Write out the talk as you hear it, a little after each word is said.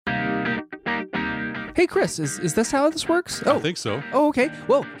Hey, Chris, is this how this works? I think so. Oh, okay.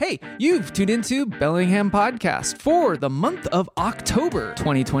 Well, hey, you've tuned into Bellingham Podcast for the month of October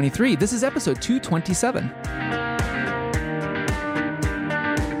 2023. This is episode 227.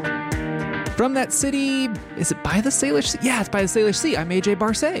 From that city, is it by the Salish Sea? Yeah, it's by the Salish Sea. I'm AJ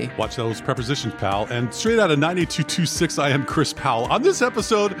Barcet. Watch those prepositions, pal. And straight out of 9226, I am Chris Powell. On this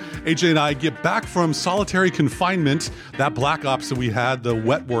episode, AJ and I get back from solitary confinement, that black ops that we had, the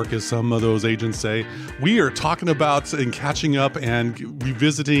wet work, as some of those agents say. We are talking about and catching up and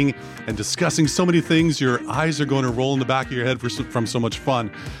revisiting and discussing so many things. Your eyes are going to roll in the back of your head from so much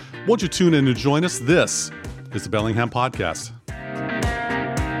fun. Won't you tune in and join us? This is the Bellingham Podcast.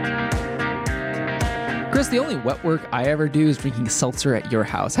 Chris, the only wet work I ever do is drinking seltzer at your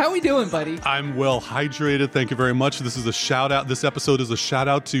house. How we doing, buddy? I'm well hydrated. Thank you very much. This is a shout out. This episode is a shout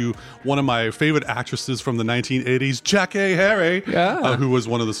out to one of my favorite actresses from the 1980s, Jackie Harry, who was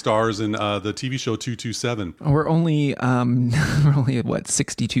one of the stars in the TV show 227. We're only, what,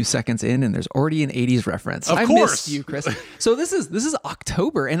 62 seconds in, and there's already an 80s reference. Of course. I missed you, Chris. So this is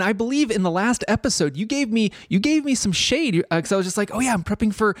October, and I believe in the last episode you gave me some shade because I was just like, oh yeah, I'm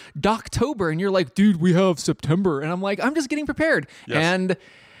prepping for Doctober, and you're like, dude, we have September, and I'm like, I'm just getting prepared. Yes. And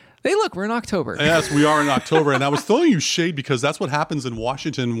hey, look, we're in October. Yes, we are in October, and I was throwing you shade because that's what happens in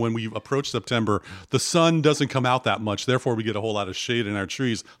Washington when we approach September. The sun doesn't come out that much, therefore we get a whole lot of shade in our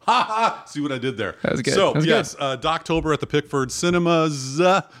trees. Ha ha! See what I did there? That was good. So yes, Doctober at the Pickford Cinemas,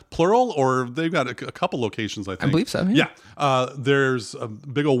 plural, or they've got a couple locations, I think. I believe so. Yeah. There's a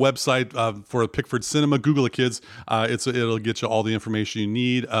big old website for Pickford Cinema. Google it, kids. It'll get you all the information you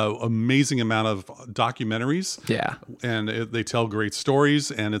need. Amazing amount of documentaries. Yeah. And they tell great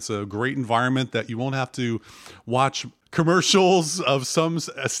stories, and it's a great environment that you won't have to watch commercials of some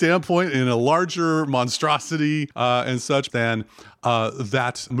standpoint in a larger monstrosity and such than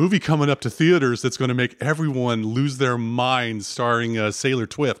that movie coming up to theaters that's going to make everyone lose their minds, starring Sailor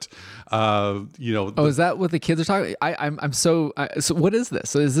Twift. Is that what the kids are talking? I'm so what is this?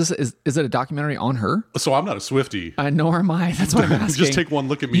 So is it a documentary on her? So I'm not a Swiftie. Nor am I. That's what I'm asking. Just take one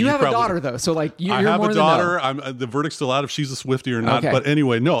look at me. You have a daughter though, so like you're I have more a daughter. The verdict's still out if she's a Swiftie or not. Okay. But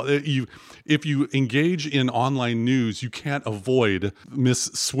anyway, no. If you engage in online news, you can't avoid Miss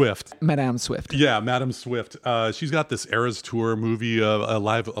Swift. Madame Swift. Yeah, Madame Swift. She's got this Eras Tour movie, a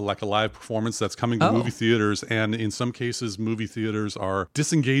live performance that's coming to movie theaters, and in some cases, movie theaters are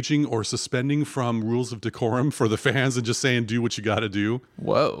disengaging or suspending from rules of decorum for the fans and just saying, do what you got to do.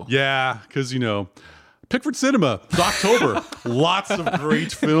 Whoa. Yeah, because, Pickford Cinema, it's October. Lots of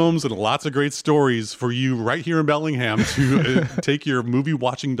great films and lots of great stories for you right here in Bellingham to take your movie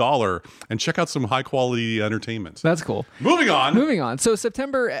watching dollar and check out some high quality entertainment. That's cool. Moving on. So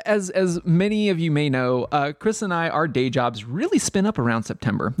September, as many of you may know, Chris and I, our day jobs really spin up around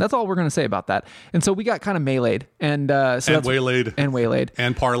September. That's all we're going to say about that. And so we got kind of meleeed and waylaid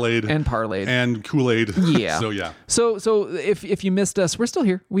and parlayed and Kool-Aid. Yeah. So yeah. So if you missed us, we're still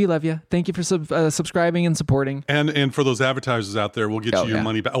here. We love you. Thank you for subscribing and supporting. And for those advertisers out there, we'll get you your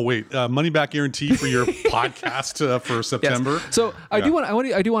money back. Oh wait, money back guarantee for your podcast for September. Yes. So I do want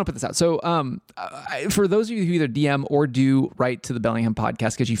to put this out. So for those of you who either DM or do write to the Bellingham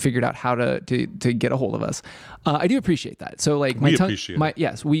Podcast because you figured out how to get a hold of us, I do appreciate that. So like we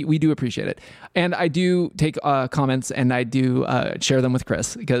do appreciate it, and I do take comments and I do share them with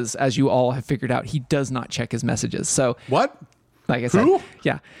Chris because as you all have figured out, he does not check his messages. So what? Like I said,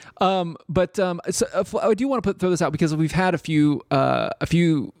 yeah. So I do want to throw this out because we've had a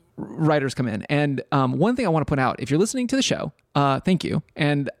few writers come in, and one thing I want to point out: if you're listening to the show, thank you,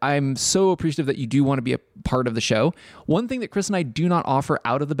 and I'm so appreciative that you do want to be a part of the show. One thing that Chris and I do not offer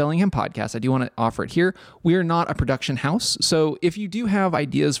out of the Bellingham Podcast, I do want to offer it here. We are not a production house, so if you do have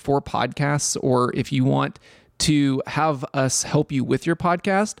ideas for podcasts, or if you want to have us help you with your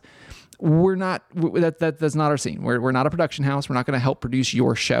podcast, we're not, that's not our scene. We're not a production house. We're not going to help produce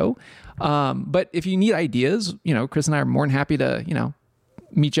your show. But if you need ideas, Chris and I are more than happy to,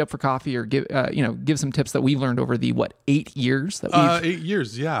 meet you up for coffee or give some tips that we've learned over the 8 years that we've 8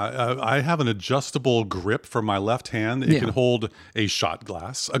 years. Yeah. I have an adjustable grip for my left hand. It can hold a shot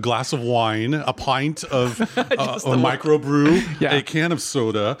glass, a glass of wine, a pint of a microbrew, a can of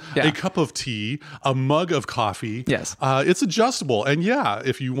soda, a cup of tea, a mug of coffee. Yes. It's adjustable. And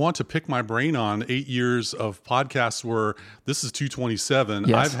if you want to pick my brain on 8 years of podcasts where this is 227,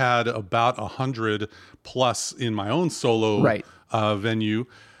 yes. I've had about 100 plus in my own solo venue.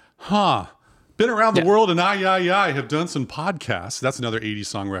 Been around the world and I have done some podcasts. That's another 80s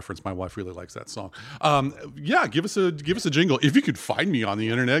song reference. My wife really likes that song. Give us a jingle. If you could find me on the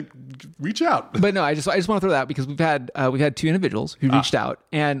internet, reach out. But no, I just want to throw that out because we've had two individuals who reached out,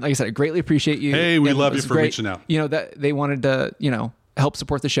 and like I said, I greatly appreciate you. Hey, we love you for reaching out. You know, that they wanted to, help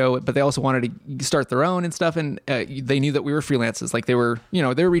support the show, but they also wanted to start their own and stuff, and they knew that we were freelancers. Like they were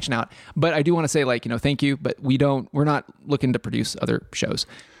reaching out. But I do want to say, thank you, but we're not looking to produce other shows.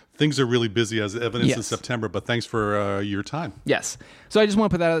 Things are really busy as evidenced in September, but thanks for your time. Yes. So I just want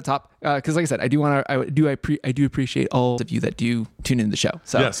to put that at the top because, like I said, I do appreciate all of you that do tune into the show.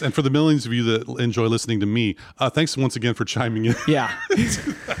 So yes, and for the millions of you that enjoy listening to me, thanks once again for chiming in. Yeah.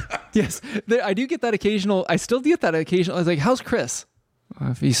 Yes, I do get that occasional. I still get that occasional. I was like, "How's Chris?"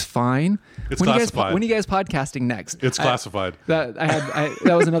 If he's fine. It's classified. When are you guys podcasting next? It's classified. That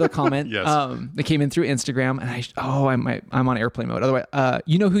was another comment. Yes. That came in through Instagram, and I'm on airplane mode. Otherwise,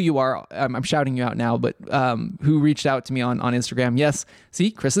 you know who you are. I'm shouting you out now, but who reached out to me on Instagram? Yes.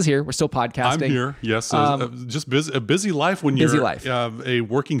 See, Chris is here. We're still podcasting. I'm here. Yes. Just a busy life when you're a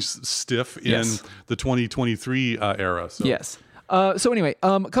working stiff in the 2023 era. So. Yes. So anyway,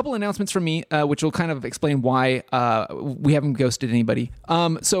 a couple announcements from me, which will kind of explain why we haven't ghosted anybody.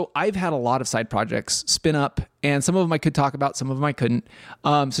 So I've had a lot of side projects spin up, and some of them I could talk about, some of them I couldn't.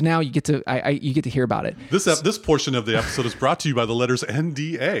 So now you get to hear about it. This portion of the episode is brought to you by the letters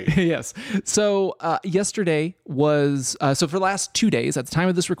NDA. Yes. So yesterday was so for the last 2 days at the time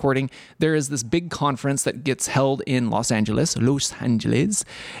of this recording, there is this big conference that gets held in Los Angeles,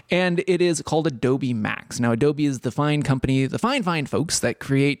 and it is called Adobe Max. Now Adobe is the fine company, the fine folks that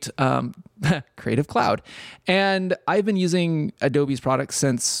create Creative Cloud, and I've been using Adobe's products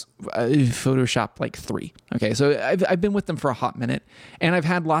since Photoshop 3. Okay, so I've been with them for a hot minute, and I've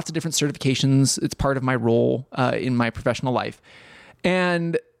had lots of different certifications. It's part of my role in my professional life.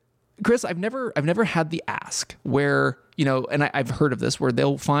 And Chris, I've never had the ask where, and I've heard of this, where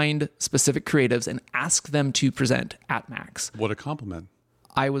they'll find specific creatives and ask them to present at Max. What a compliment.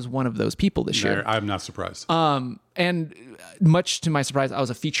 I was one of those people this year. I'm not surprised. And much to my surprise, I was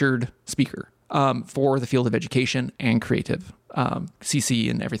a featured speaker for the field of education and creative, CC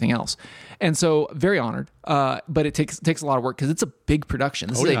and everything else. And so very honored, but it takes a lot of work because it's a big production.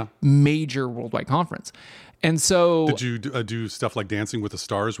 This is a major worldwide conference. And so... Did you do stuff like Dancing with the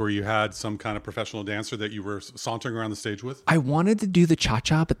Stars where you had some kind of professional dancer that you were sauntering around the stage with? I wanted to do the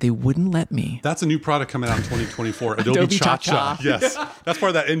cha-cha, but they wouldn't let me. That's a new product coming out in 2024. Adobe Cha-Cha. Yes. That's part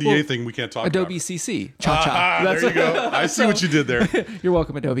of that NDA thing we can't talk about. Adobe CC. Cha-cha. There you go. I see what you did there. You're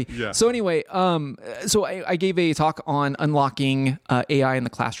welcome, Adobe. Yeah. So anyway, so I gave a talk on unlocking AI in the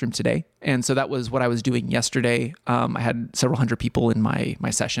classroom today. And so that was what I was doing yesterday. I had several hundred people in my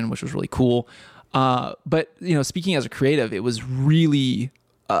session, which was really cool. But speaking as a creative, it was really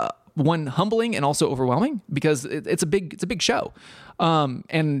one, humbling and also overwhelming because it's a big show.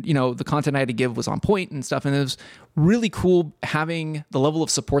 And the content I had to give was on point and stuff, and it was really cool having the level of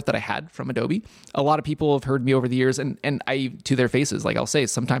support that I had from Adobe. A lot of people have heard me over the years, and I, to their faces, like I'll say,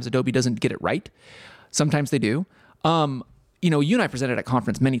 sometimes Adobe doesn't get it right. Sometimes they do. You and I presented at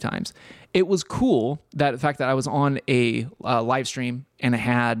conference many times. It was cool that the fact that I was on a live stream and I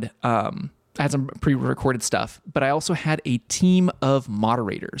had some pre-recorded stuff, but I also had a team of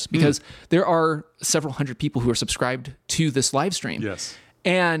moderators because there are several hundred people who are subscribed to this live stream. Yes.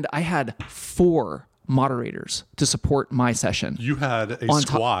 And I had 4 moderators to support my session. You had a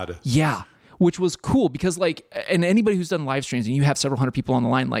squad. Yeah. Which was cool because and anybody who's done live streams and you have several hundred people on the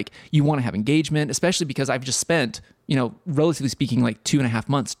line, you want to have engagement, especially because I've just spent, relatively speaking, 2.5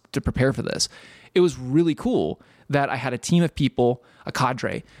 months to prepare for this. It was really cool that I had a team of people, a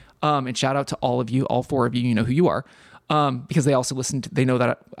cadre, and shout out to all of you, all 4 of you, you know who you are, because they also they know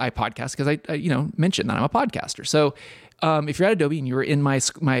that I podcast because I mentioned that I'm a podcaster. So if you're at Adobe and you were in my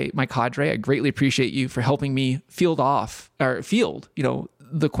cadre, I greatly appreciate you for helping me field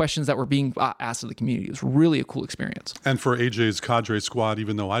the questions that were being asked of the community. It was really a cool experience. And for AJ's cadre squad,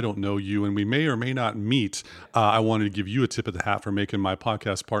 even though I don't know you and we may or may not meet, I wanted to give you a tip of the hat for making my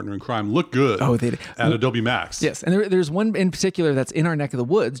podcast partner in crime look good at Adobe Max. Yes. And there's one in particular that's in our neck of the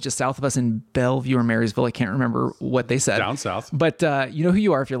woods, just south of us in Bellevue or Marysville. I can't remember what they said. Down south. But you know who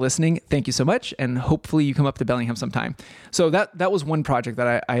you are if you're listening. Thank you so much. And hopefully you come up to Bellingham sometime. So that was one project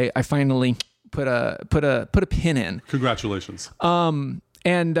that I finally put a pin in. Congratulations.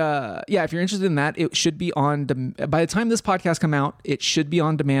 And if you're interested in that, it should be on. By the time this podcast come out, it should be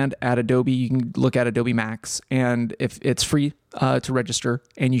on demand at Adobe. You can look at Adobe Max, and if it's free to register,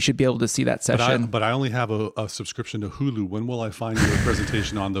 and you should be able to see that session. But I only have a subscription to Hulu. When will I find your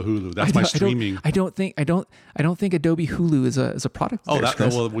presentation on the Hulu? That's my streaming. I don't think Adobe Hulu is a product. Oh,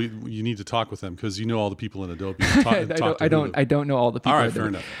 Chris. well, you need to talk with them because you know all the people in Adobe. I don't know all the people. All right, fair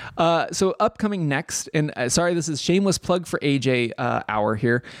enough. So upcoming next, and sorry, this is shameless plug for AJ hour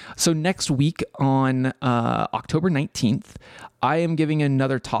here. So next week on October 19th, I am giving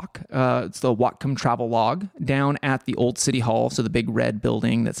another talk. It's the Whatcom Travel Log down at the old City Hall. So the big red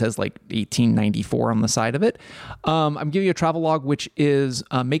building that says like 1894 on the side of it. I'm giving you a travel log, which is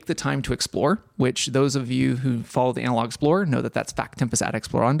Make the Time to Explore, which those of you who follow the Analog Explorer know that that's Fac Tempus ad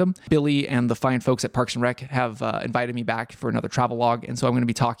Explorandum. Billy and the fine folks at Parks and Rec have invited me back for another travel log. And so I'm going to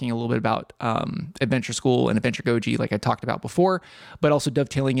be talking a little bit about Adventure School and Adventure Goji, like I talked about before, but also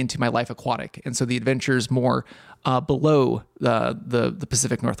dovetailing into my life aquatic. And so the adventures more below the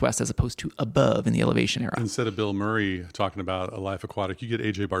Pacific Northwest as opposed to above in the elevation era. Instead of Bill Murray talking about a life aquatic, you get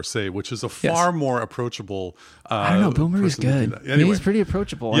AJ Barcet, which is a far more approachable. I don't know. Bill Murray's good. Anyway. He's pretty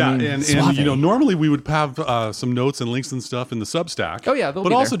approachable. Yeah, I mean, and normally we would have some notes and links and stuff in the Substack. Oh yeah,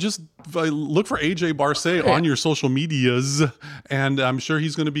 but also just look for AJ Barcet on your social medias, and I'm sure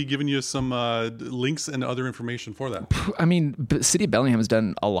he's going to be giving you some links and other information for that. I mean, City of Bellingham has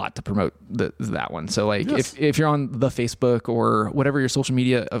done a lot to promote that one. So like, if you're on the Facebook or whatever your social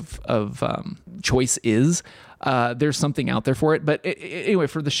media of choice is, there's something out there for it. But anyway,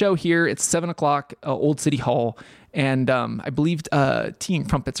 for the show here, it's 7:00, Old City Hall. And I believe tea and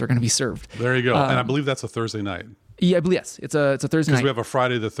crumpets are going to be served. There you go. And I believe that's a Thursday night. Yeah, I believe yes. It's a Thursday night. Because we have a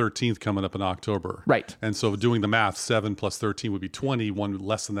Friday the 13th coming up in October. Right. And so doing the math, 7 plus 13 would be 20. One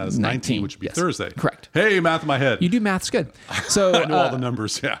less than that is 19, which would be Thursday. Correct. Hey, math in my head. You do math's good. So I know all the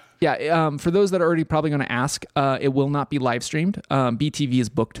numbers, yeah. Yeah, for those that are already probably going to ask, it will not be live streamed. BTV is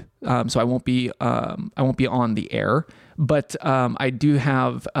booked, so I won't be on the air. But I do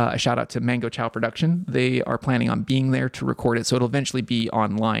have a shout out to Mango Chow Production. They are planning on being there to record it, so it'll eventually be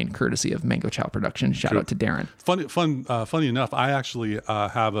online, courtesy of Mango Chow Production. Shout out to Darren. Funny enough, I actually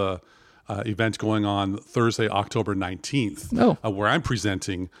have a event going on Thursday, October 19th, where I'm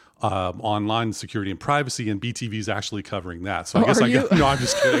presenting online security and privacy, and BTV is actually covering that. So I guess no, I'm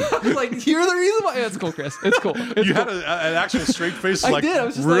just kidding. I was like, you're the reason why. It's cool, Chris. It's cool. You had an actual straight face. I like, did. I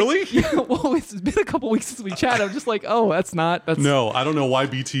was just really? Like, yeah, well, it's been a couple weeks since we chatted. I'm just like, oh, that's No, I don't know why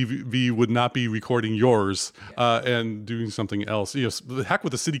BTV would not be recording yours and doing something else. The heck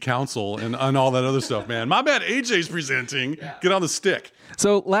with the city council and all that other stuff, man. My bad. AJ's presenting. Yeah. Get on the stick.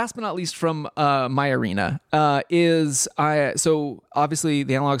 So last but not least from my arena so obviously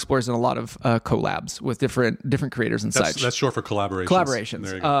the Analog Explorer is in a lot of collabs with different creators and such. That's short for collaborations.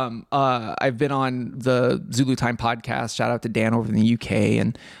 There you go. I've been on the Zulu Time podcast. Shout out to Dan over in the UK,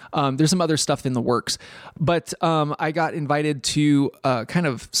 and there's some other stuff in the works. But I got invited to kind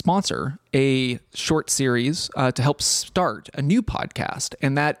of sponsor a short series to help start a new podcast,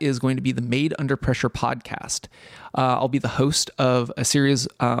 and that is going to be the Made Under Pressure podcast. I'll be the host of a series.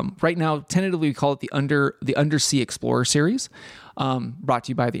 Right now, tentatively, we call it the Undersea Explorer series, brought to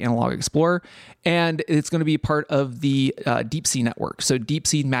you by the Analog Explorer, and it's going to be part of the Deep Sea Network. So Deep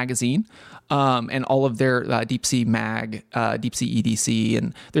Sea Magazine and all of their Deep Sea Mag, Deep Sea EDC,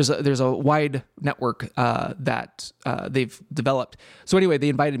 and there's a wide network that they've developed. So anyway, they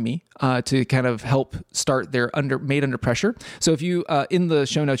invited me to kind of help start their Made Under Pressure. So if you in the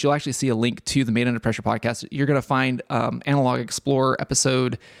show notes, you'll actually see a link to the Made Under Pressure podcast. You're going to find Analog Explorer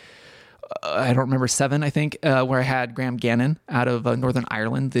episode. I don't remember 7, I think, where I had Graham Gannon out of Northern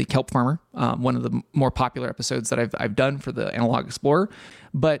Ireland, the kelp farmer, one of the more popular episodes that I've done for the Analog Explorer.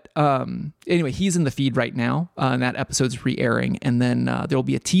 But anyway, he's in the feed right now, and that episode's re-airing. And then there'll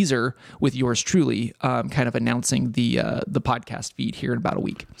be a teaser with yours truly, kind of announcing the podcast feed here in about a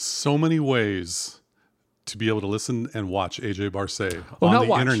week. So many ways to be able to listen and watch AJ Barcet on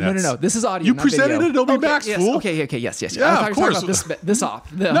the internet. No. This is audio. You presented it at Adobe Max, yes, fool. Okay, yes. Yeah, of course. About this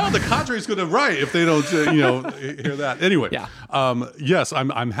off. No, the cadre's going to write if they don't, hear that. Anyway, yeah. Yes,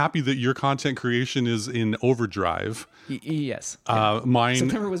 I'm happy that your content creation is in overdrive. Yes. Mine.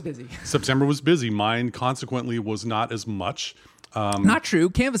 September was busy. Mine, consequently, was not as much. Not true.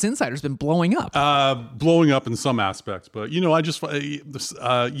 Canvas Insider's been blowing up. Blowing up in some aspects, but I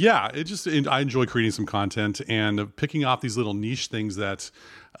enjoy creating some content and picking off these little niche things that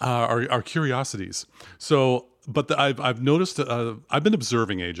are curiosities. So, but I've noticed I've been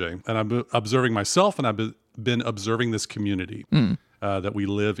observing AJ, and I've been observing myself, and I've been observing this community that we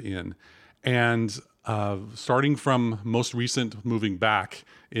live in, and starting from most recent, moving back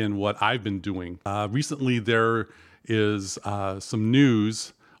in what I've been doing recently, there is some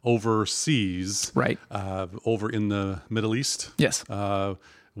news overseas, Right. over in the Middle East. Yes.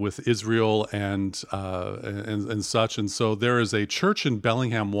 With Israel and such. And so there is a church in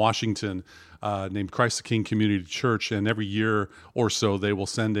Bellingham, Washington, named Christ the King Community Church. And every year or so, they will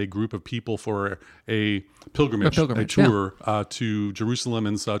send a group of people for a pilgrimage, a tour to Jerusalem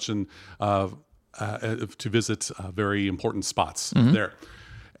and such, and to visit very important spots there.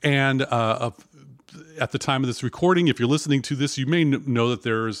 And at the time of this recording, if you're listening to this, you may know that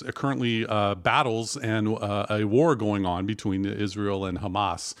there's currently battles and a war going on between Israel and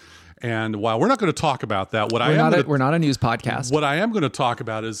Hamas. And while we're not going to talk about that, we're not a news podcast. What I am going to talk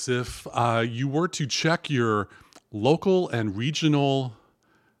about is if you were to check your local and regional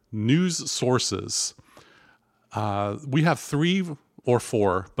news sources, we have 3 or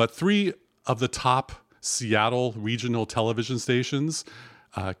 4, but 3 of the top Seattle regional television stations,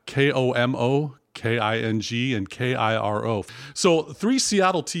 KOMO, KING, and KIRO. So 3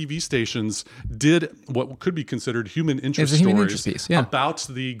 Seattle TV stations did what could be considered human interest stories about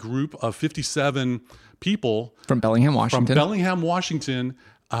the group of 57 people from Bellingham, Washington,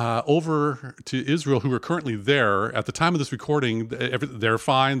 over to Israel, who are currently there. At the time of this recording, they're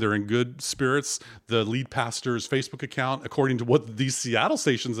fine. They're in good spirits. The lead pastor's Facebook account, according to what these Seattle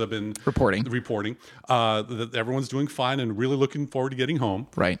stations have been reporting, that everyone's doing fine and really looking forward to getting home.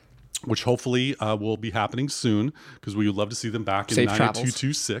 Right. Which hopefully will be happening soon, because we would love to see them back in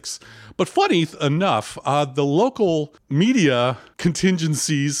 9226. But funny enough, the local media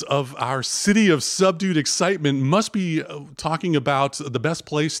contingencies of our city of subdued excitement must be talking about the best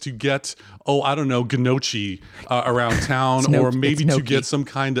place to get, gnocchi around town, or maybe to get some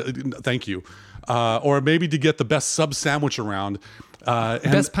kind of, thank you, or maybe to get the best sub sandwich around.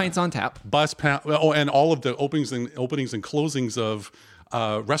 Best pints on tap. And all of the openings and closings of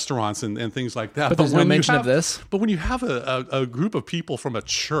restaurants and things like that. But there's no mention of this. But when you have a group of people from a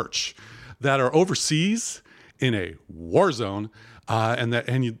church that are overseas in a war zone,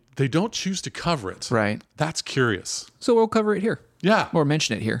 they don't choose to cover it, right? That's curious. So we'll cover it here. Yeah. Or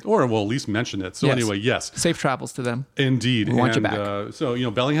mention it here. Or we'll at least mention it. So anyway, yes. Safe travels to them. Indeed. We want you back.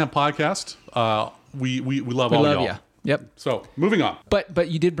 So, Bellingham Podcast, we love all y'all. You. Yep. So moving on. But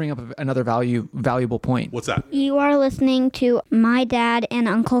you did bring up another valuable point. What's that? You are listening to my dad and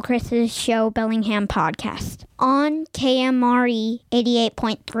Uncle Chris's show, Bellingham Podcast, on KMRE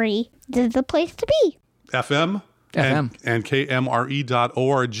 88.3. This is the place to be. FM. And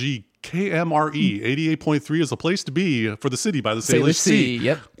KMRE.org. KMRE 88.3 is a place to be for the city by the Salish Sea.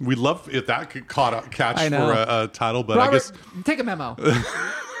 Yep. We'd love if that could catch for a title, but Robert, I guess take a memo.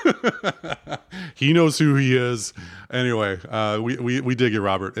 He knows who he is. Anyway, we dig you,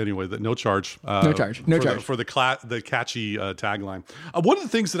 Robert. Anyway, no charge. No charge. For the catchy tagline. One of the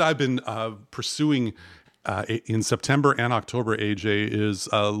things that I've been pursuing in September and October, AJ, is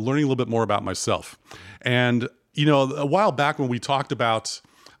learning a little bit more about myself. And a while back when we talked about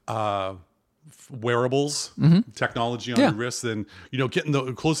wearables, technology on your wrists, and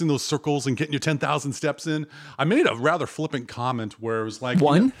closing those circles and getting your 10,000 steps in, I made a rather flippant comment where it was like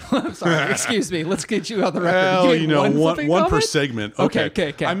one. I'm sorry, excuse me. Let's get you on the Well, record. one per segment.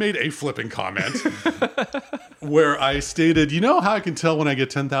 Okay. I made a flippant comment where I stated, how I can tell when I get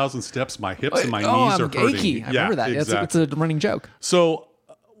 10,000 steps, my hips and my knees are hurting. Achy. I remember that. Exactly. It's a running joke. So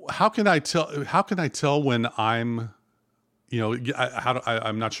how can I tell when I'm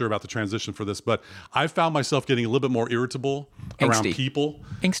I'm not sure about the transition for this, but I found myself getting a little bit more irritable around people.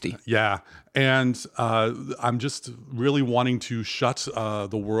 Angsty. Yeah. And I'm just really wanting to shut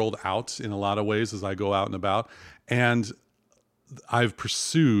the world out in a lot of ways as I go out and about. And I've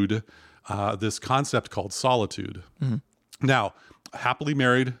pursued this concept called solitude. Now, happily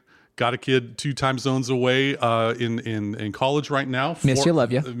married, got a kid 2 time zones away in college right now. Miss you,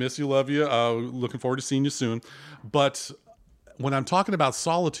 love you. Looking forward to seeing you soon. But when I'm talking about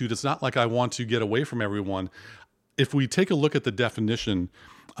solitude, it's not like I want to get away from everyone. If we take a look at the definition,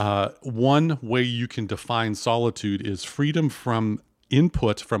 one way you can define solitude is freedom from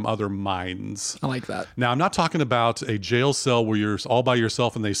input from other minds. I like that. Now, I'm not talking about a jail cell where you're all by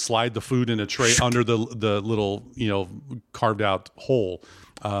yourself and they slide the food in a tray under the little, carved out hole.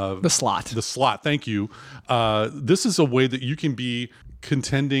 The slot. The slot. Thank you. This is a way that you can be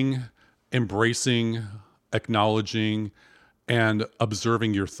contending, embracing, acknowledging, and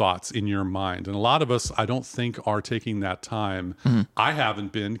observing your thoughts in your mind. And a lot of us, I don't think, are taking that time. I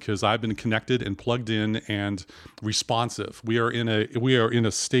haven't been, because I've been connected and plugged in and responsive. We are in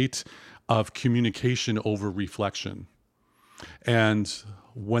a state of communication over reflection. And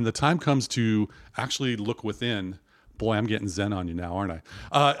when the time comes to actually look within, Boy, I'm getting Zen on you now, aren't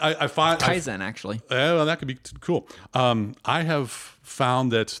I? I find Kaizen, actually. Well, that could be cool. I have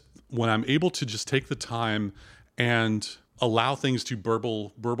found that when I'm able to just take the time and allow things to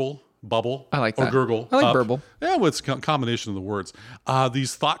bubble. I like or that. gurgle. I like up. burble. Yeah, well, it's a combination of the words.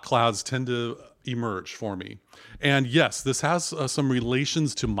 These thought clouds tend to emerge for me. And yes, this has some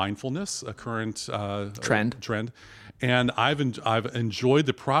relations to mindfulness, a current trend. And I've enjoyed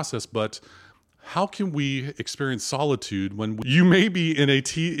the process, but how can we experience solitude when you may be in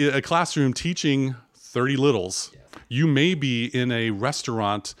a classroom teaching 30 littles? You may be in a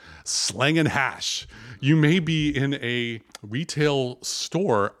restaurant slanging hash. You may be in a retail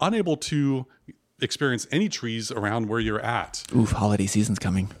store unable to experience any trees around where you're at. Oof, holiday season's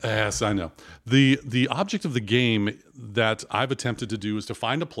coming. Yes, I know. The object of the game that I've attempted to do is to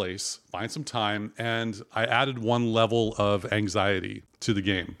find a place, find some time, and I added one level of anxiety to the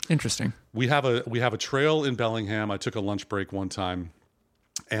game. Interesting. We have a trail in Bellingham. I took a lunch break one time,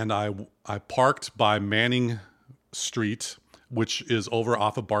 and I parked by Manning Street, which is over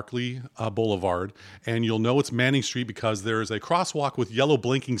off of Barclay Boulevard. And you'll know it's Manning Street because there is a crosswalk with yellow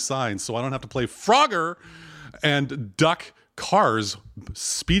blinking signs, so I don't have to play Frogger and duck cars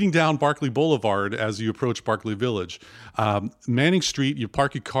speeding down Barclay Boulevard as you approach Barclay Village. Manning Street, you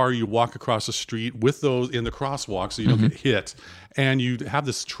park your car, you walk across the street with those in the crosswalk so you don't get hit. And you have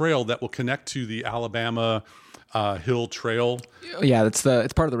this trail that will connect to the Alabama Hill Trail. Yeah, it's part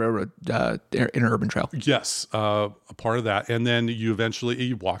of the railroad interurban trail. Yes, a part of that. And then you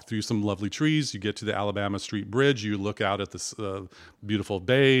eventually walk through some lovely trees. You get to the Alabama Street Bridge. You look out at this beautiful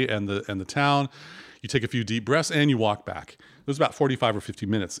bay and the town. You take a few deep breaths and you walk back. It was about 45 or 50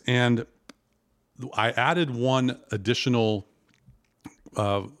 minutes. And I added one additional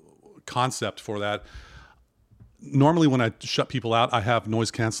concept for that. Normally when I shut people out, I have noise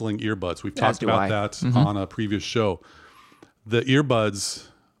canceling earbuds. We've talked about that on a previous show. The earbuds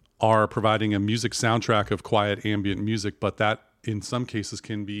are providing a music soundtrack of quiet ambient music, but that in some cases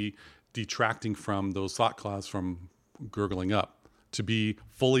can be detracting from those thought clouds from gurgling up. To be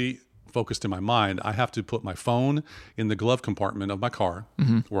fully focused in my mind, I have to put my phone in the glove compartment of my car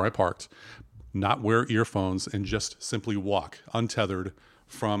where I parked, not wear earphones, and just simply walk untethered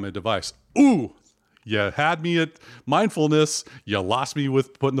from a device. Ooh! You had me at mindfulness. You lost me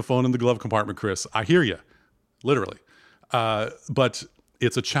with putting the phone in the glove compartment, Chris. I hear you, literally. But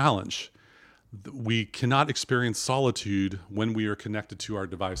it's a challenge. We cannot experience solitude when we are connected to our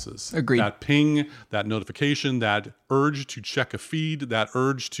devices. Agreed. That ping, that notification, that urge to check a feed, that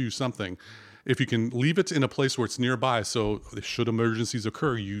urge to something. If you can leave it in a place where it's nearby, so should emergencies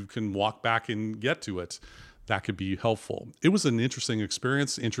occur, you can walk back and get to it. That could be helpful. It was an interesting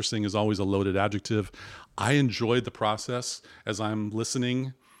experience. Interesting is always a loaded adjective. I enjoyed the process as I'm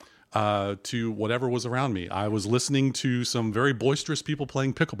listening to whatever was around me. I was listening to some very boisterous people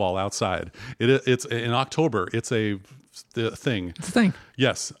playing pickleball outside. It's in October. It's a thing. It's a thing.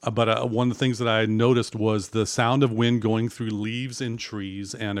 Yes, but one of the things that I noticed was the sound of wind going through leaves in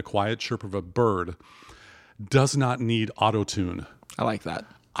trees and a quiet chirp of a bird does not need auto-tune. I like that.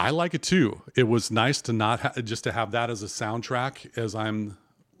 I like it too. It was nice to not just to have that as a soundtrack as I'm,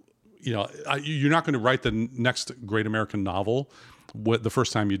 you're not going to write the next great American novel the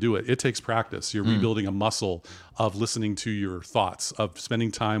first time you do it. It takes practice. You're rebuilding a muscle of listening to your thoughts, of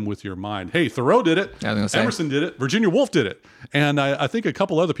spending time with your mind. Hey, Thoreau did it. Emerson did it. Virginia Woolf did it. And I think a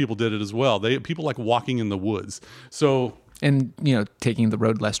couple other people did it as well. People like walking in the woods. So... And, taking the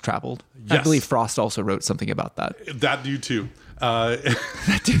road less traveled. Yes. I believe Frost also wrote something about that. That dude too.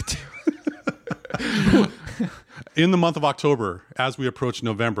 That dude too. In the month of October, as we approach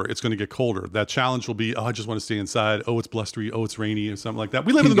November, it's going to get colder. That challenge will be, I just want to stay inside. Oh, it's blustery. Oh, it's rainy or something like that.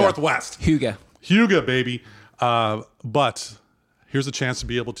 We live in the Northwest. Huga, baby. But here's a chance to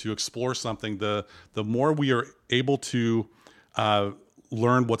be able to explore something. The more we are able to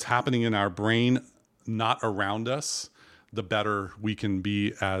learn what's happening in our brain, not around us, the better we can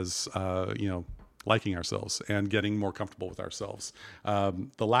be as, liking ourselves and getting more comfortable with ourselves.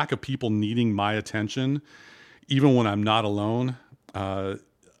 The lack of people needing my attention, even when I'm not alone,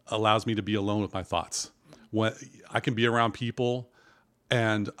 allows me to be alone with my thoughts. When I can be around people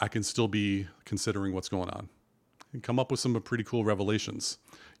and I can still be considering what's going on and come up with some pretty cool revelations.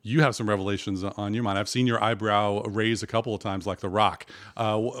 You have some revelations on your mind. I've seen your eyebrow raise a couple of times, like The Rock.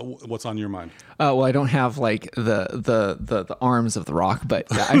 What's on your mind? Well, I don't have like the arms of The Rock, but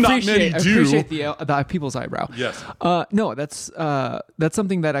yeah, I appreciate the people's eyebrow. Yes. No, that's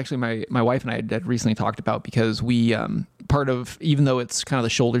something that actually my wife and I had recently talked about because we part of, even though it's kind of the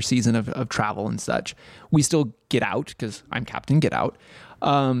shoulder season of travel and such, we still get out because I'm Captain Get Out.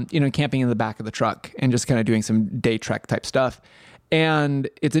 camping in the back of the truck and just kind of doing some day trek type stuff. And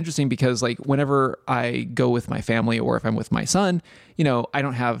it's interesting because like whenever I go with my family or if I'm with my son, I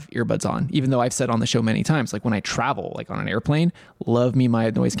don't have earbuds on, even though I've said on the show many times, like when I travel, like on an airplane, love me my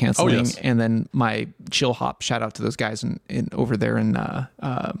noise canceling. Oh, yes. And then my chill hop, shout out to those guys in over there in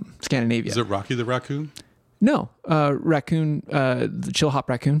Scandinavia. Is it Rocky the Raccoon? No, Raccoon, the chill hop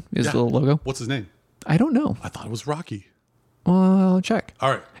raccoon is the logo. What's his name? I don't know. I thought it was Rocky. Well, I'll check. All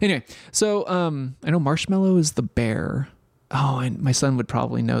right. Anyway, so I know Marshmallow is the bear. Oh, and my son would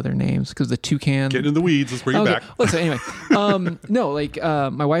probably know their names because the toucan. Getting in the weeds. Let's bring it back. Listen, anyway, no, like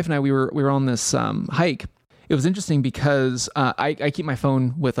my wife and I, we were on this hike. It was interesting because I keep my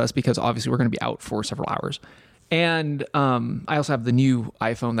phone with us because obviously we're going to be out for several hours, and I also have the new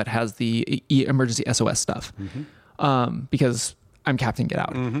iPhone that has the emergency SOS stuff because I'm Captain Get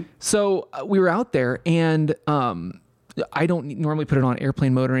Out. So we were out there and. I don't normally put it on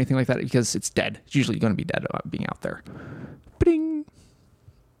airplane mode or anything like that because it's dead. It's usually going to be dead being out there. Bing.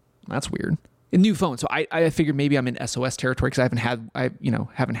 That's weird. A new phone. So I figured maybe I'm in SOS territory because I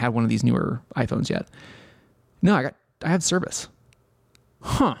haven't had one of these newer iPhones yet. No, I have service.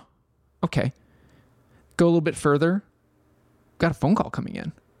 Huh. Okay. Go a little bit further. Got a phone call coming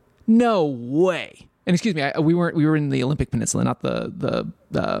in. No way. And excuse me, we were in the Olympic Peninsula, not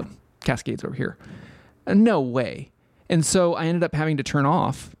the Cascades over here. No way. And so I ended up having to turn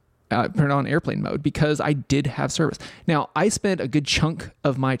it on airplane mode because I did have service. Now, I spent a good chunk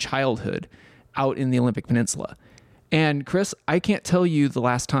of my childhood out in the Olympic Peninsula. And Chris, I can't tell you the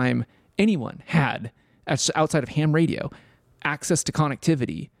last time anyone had, outside of ham radio, access to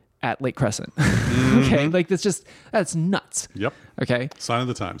connectivity at Lake Crescent. Okay, like that's nuts. Yep. Okay. Sign of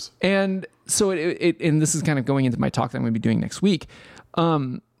the times. And so and this is kind of going into my talk that I'm going to be doing next week.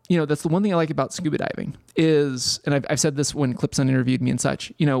 That's the one thing I like about scuba diving is, and I've said this when Clipson interviewed me and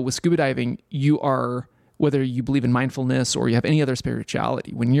such, with scuba diving, you are, whether you believe in mindfulness or you have any other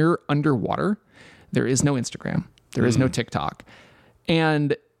spirituality, when you're underwater, there is no Instagram, there is no TikTok.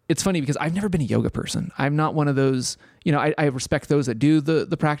 And it's funny because I've never been a yoga person. I'm not one of those, I respect those that do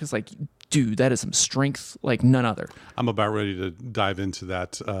the practice. Like, dude, that is some strength like none other. I'm about ready to dive into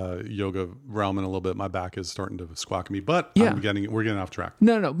that yoga realm in a little bit. My back is starting to squawk me, but we're getting off track.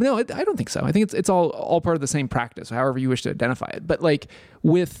 No, I don't think so. I think it's all part of the same practice, however you wish to identify it. But like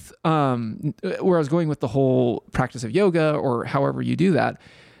with where I was going with the whole practice of yoga or however you do that,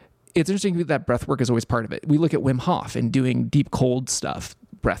 it's interesting that breath work is always part of it. We look at Wim Hof and doing deep cold stuff.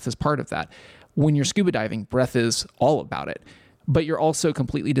 Breath is part of that. When you're scuba diving, breath is all about it. But you're also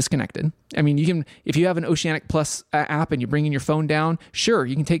completely disconnected. I mean, you can, if you have an Oceanic Plus app and you bring in your phone down, sure,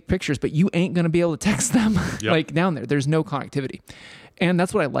 you can take pictures, but you ain't going to be able to text them like down there. There's no connectivity. And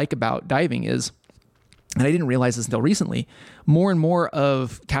that's what I like about diving is, and I didn't realize this until recently, more and more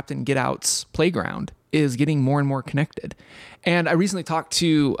of Captain Get Out's playground is getting more and more connected. And I recently talked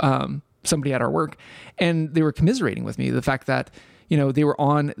to somebody at our work, and they were commiserating with me the fact that, they were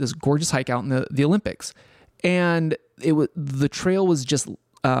on this gorgeous hike out in the Olympics. And the trail was just,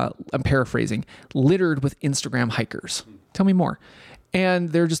 I'm paraphrasing, littered with Instagram hikers. Tell me more.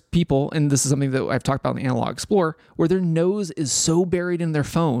 And they're just people, and this is something that I've talked about in the Analog Explorer, where their nose is so buried in their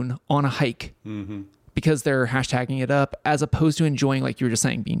phone on a hike because they're hashtagging it up, as opposed to enjoying, like you were just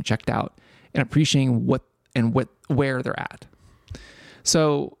saying, being checked out and appreciating where they're at.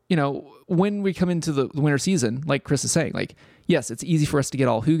 So, when we come into the winter season, like Chris is saying, like, yes, it's easy for us to get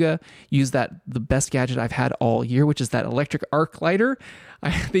all hygge, use the best gadget I've had all year, which is that electric arc lighter.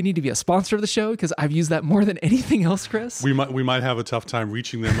 They need to be a sponsor of the show because I've used that more than anything else, Chris. We might have a tough time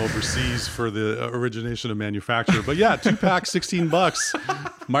reaching them overseas for the origination of manufacture. But yeah, 2-pack,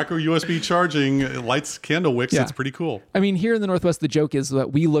 $16. Micro USB charging, lights, candle wicks. Yeah. It's pretty cool. I mean, here in the Northwest, the joke is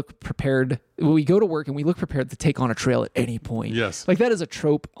that we look prepared. We go to work and we look prepared to take on a trail at any point. Yes. Like that is a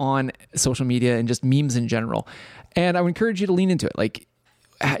trope on social media and just memes in general. And I would encourage you to lean into it. Like,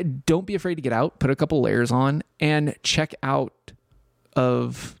 don't be afraid to get out, put a couple layers on, and check out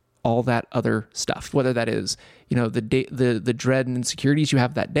of all that other stuff, whether that is, the dread and insecurities you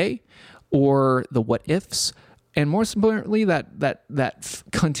have that day, or the what ifs, and more importantly, that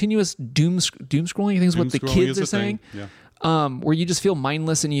continuous doom scrolling. I think is what the kids are saying. Yeah. Where you just feel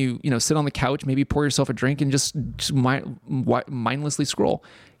mindless and you sit on the couch, maybe pour yourself a drink and just mindlessly scroll.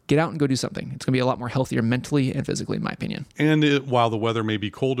 Get out and go do something. It's going to be a lot more healthier mentally and physically, in my opinion. And while the weather may be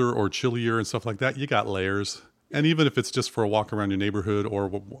colder or chillier and stuff like that, you got layers. And even if it's just for a walk around your neighborhood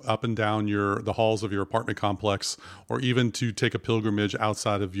or up and down the halls of your apartment complex, or even to take a pilgrimage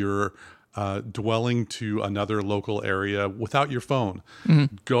outside of your dwelling to another local area without your phone,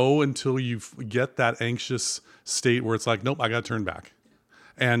 go until you get that anxious state where it's like, nope, I got to turn back.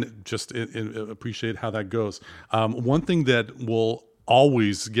 and just appreciate how that goes. One thing that will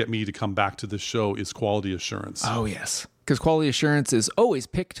always get me to come back to this show is quality assurance. Oh, yes. Because quality assurance is always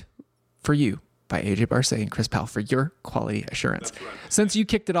picked for you by AJ Barce and Chris Powell for your quality assurance. Right. Since you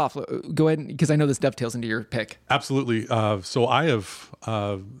kicked it off, go ahead, because I know this dovetails into your pick. Absolutely. So I have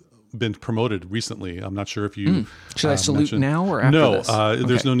been promoted recently. I'm not sure if you should I salute now or after no, this?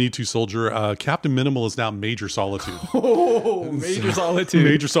 There's no need to, soldier. Captain Minimal is now Major Solitude. Oh, Major Solitude.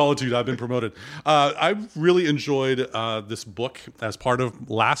 Major Solitude. I've been promoted. I've really enjoyed this book as part of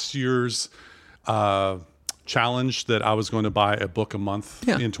last year's challenge that I was going to buy a book a month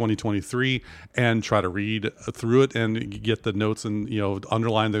in 2023 and try to read through it and get the notes and,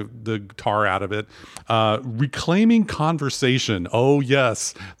 underline the tar out of it. Reclaiming Conversation. Oh,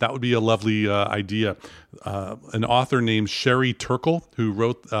 yes. That would be a lovely idea. An author named Sherry Turkle, who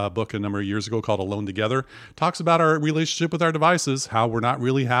wrote a book a number of years ago called Alone Together, talks about our relationship with our devices, how we're not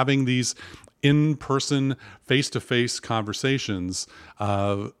really having these in-person, face-to-face conversations.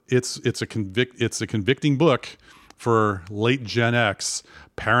 It's a convicting book for late Gen X,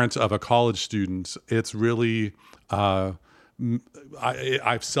 parent of a college student. It's really I've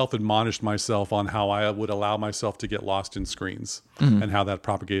self-admonished myself on how I would allow myself to get lost in screens and how that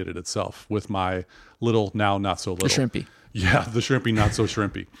propagated itself with my little, now not so little. The shrimpy. Yeah, the shrimpy, not so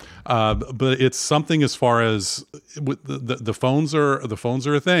shrimpy. But it's something as far as the phones are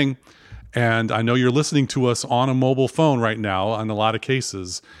a thing. And I know you're listening to us on a mobile phone right now in a lot of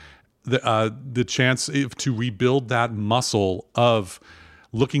cases. The chance to rebuild that muscle of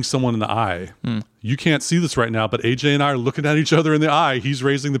looking someone in the eye. You can't see this right now, but AJ and I are looking at each other in the eye. He's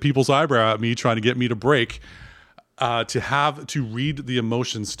raising the people's eyebrow at me, trying to get me to break. To read the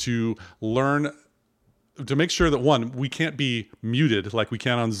emotions, to learn, to make sure that, one, we can't be muted like we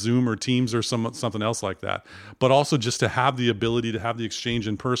can on Zoom or Teams or something else like that, but also just to have the ability to have the exchange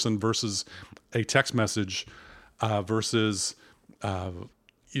in person versus a text message versus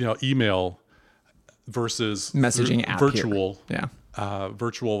email versus messaging app virtual here.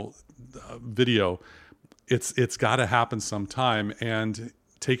 virtual video. It's got to happen sometime, and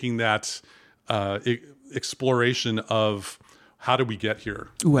taking that exploration of how did we get here?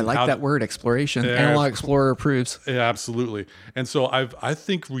 Ooh, I like that word, exploration. Analog Explorer approves. Yeah, absolutely. And so I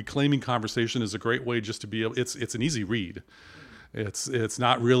think Reclaiming Conversation is a great way just to be able. It's an easy read. It's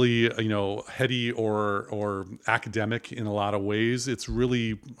not really heady or academic in a lot of ways. It's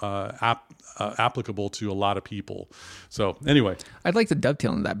really applicable to a lot of people. So anyway, I'd like to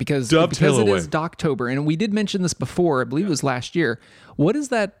dovetail on that because it is Doctober, and we did mention this before. I believe it was last year. What is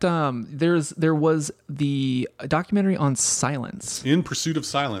that? There was the documentary on silence. In Pursuit of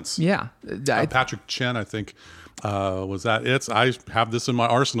Silence. Yeah, Patrick Chen, I think, was that. I have this in my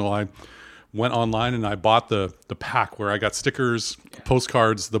arsenal. I went online and I bought the pack where I got stickers,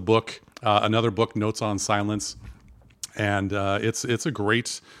 postcards, the book, another book, Notes on Silence, and it's a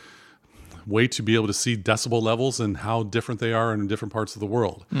great way to be able to see decibel levels and how different they are in different parts of the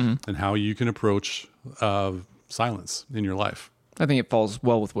world, and how you can approach silence in your life. I think it falls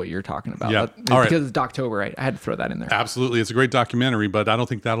well with what you're talking about. Yeah. Because it's Doctober, I had to throw that in there. Absolutely. It's a great documentary, but I don't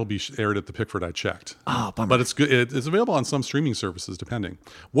think that'll be aired at the Pickford I checked. Oh, bummer. But it's good. It's available on some streaming services, depending.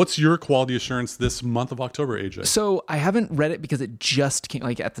 What's your quality assurance this month of October, AJ? So I haven't read it because it just came,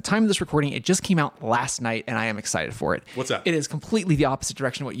 at the time of this recording, it just came out last night, and I am excited for it. What's that? It is completely the opposite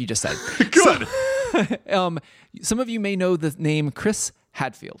direction of what you just said. Good. So, some of you may know the name Chris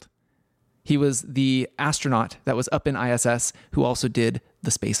Hadfield. He was the astronaut that was up in ISS who also did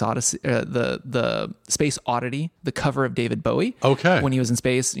the Space Odyssey, the Space Oddity, the cover of David Bowie. Okay. When he was in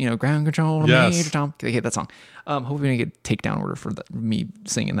space, ground control, Major Tom. I hate that song. Hopefully we get a takedown order for me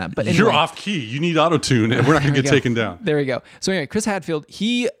singing that. But anyway, you're off key. You need auto-tune, and we're not going to get taken down. There we go. So anyway, Chris Hadfield,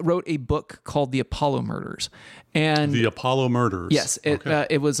 he wrote a book called The Apollo Murders. And The Apollo Murders. Yes.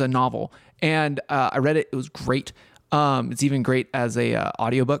 It was a novel. And I read it. It was great. It's even great as a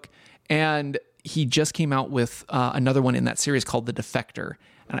audiobook. And he just came out with another one in that series called The Defector.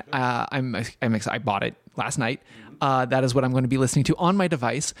 And I'm excited. I bought it last night. That is what I'm going to be listening to on my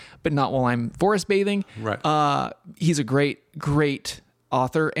device, but not while I'm forest bathing. Right. He's a great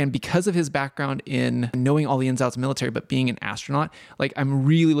author. And because of his background in knowing all the ins and outs of military, but being an astronaut, I'm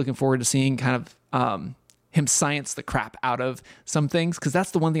really looking forward to seeing kind of him science the crap out of some things. Because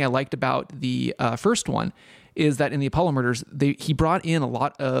that's the one thing I liked about the first one, is that in the Apollo Murders, he brought in a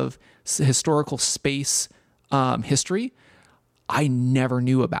lot of historical space history I never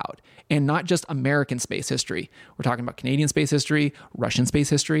knew about. And not just American space history. We're talking about Canadian space history, Russian space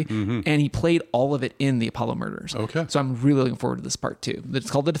history, and he played all of it in the Apollo Murders. Okay. So I'm really looking forward to this part too.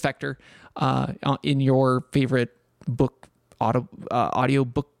 It's called The Defector, in your favorite book audio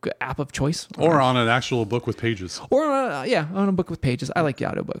book app of choice, or on an actual book with pages, or on a book with pages. I like the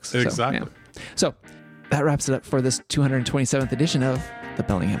audiobooks. Exactly. So that wraps it up for this 227th edition of the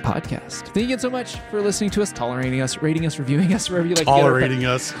Bellingham Podcast. Thank you again so much for listening to us, tolerating us, rating us, reviewing us, wherever you like. Tolerating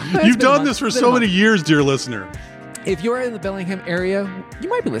us. You've done this for so many years, dear listener. If you're in the Bellingham area, you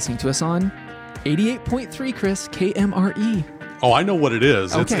might be listening to us on 88.3, Chris, KMRE. Oh, I know what it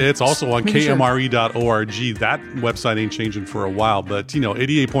is. Okay. It's also on kmre.org. That website ain't changing for a while, but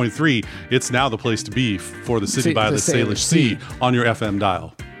 88.3, it's now the place to be for the city by the Salish Sea on your FM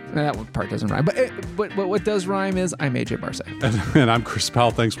dial. That one part doesn't rhyme, but what does rhyme is I'm AJ Barce. And I'm Chris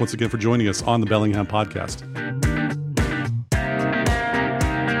Powell. Thanks once again for joining us on the Bellingham Podcast.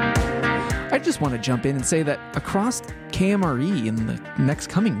 I just want to jump in and say that across KMRE in the next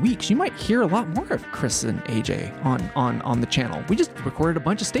coming weeks, you might hear a lot more of Chris and AJ on the channel. We just recorded a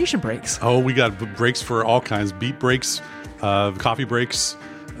bunch of station breaks. Oh, we got breaks for all kinds. Beat breaks, coffee breaks,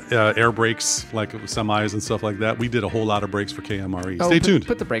 air breaks, like semis and stuff like that. We did a whole lot of breaks for KMRE. Stay tuned.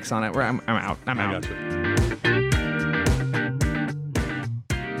 Put the brakes on it. I'm out. I got you.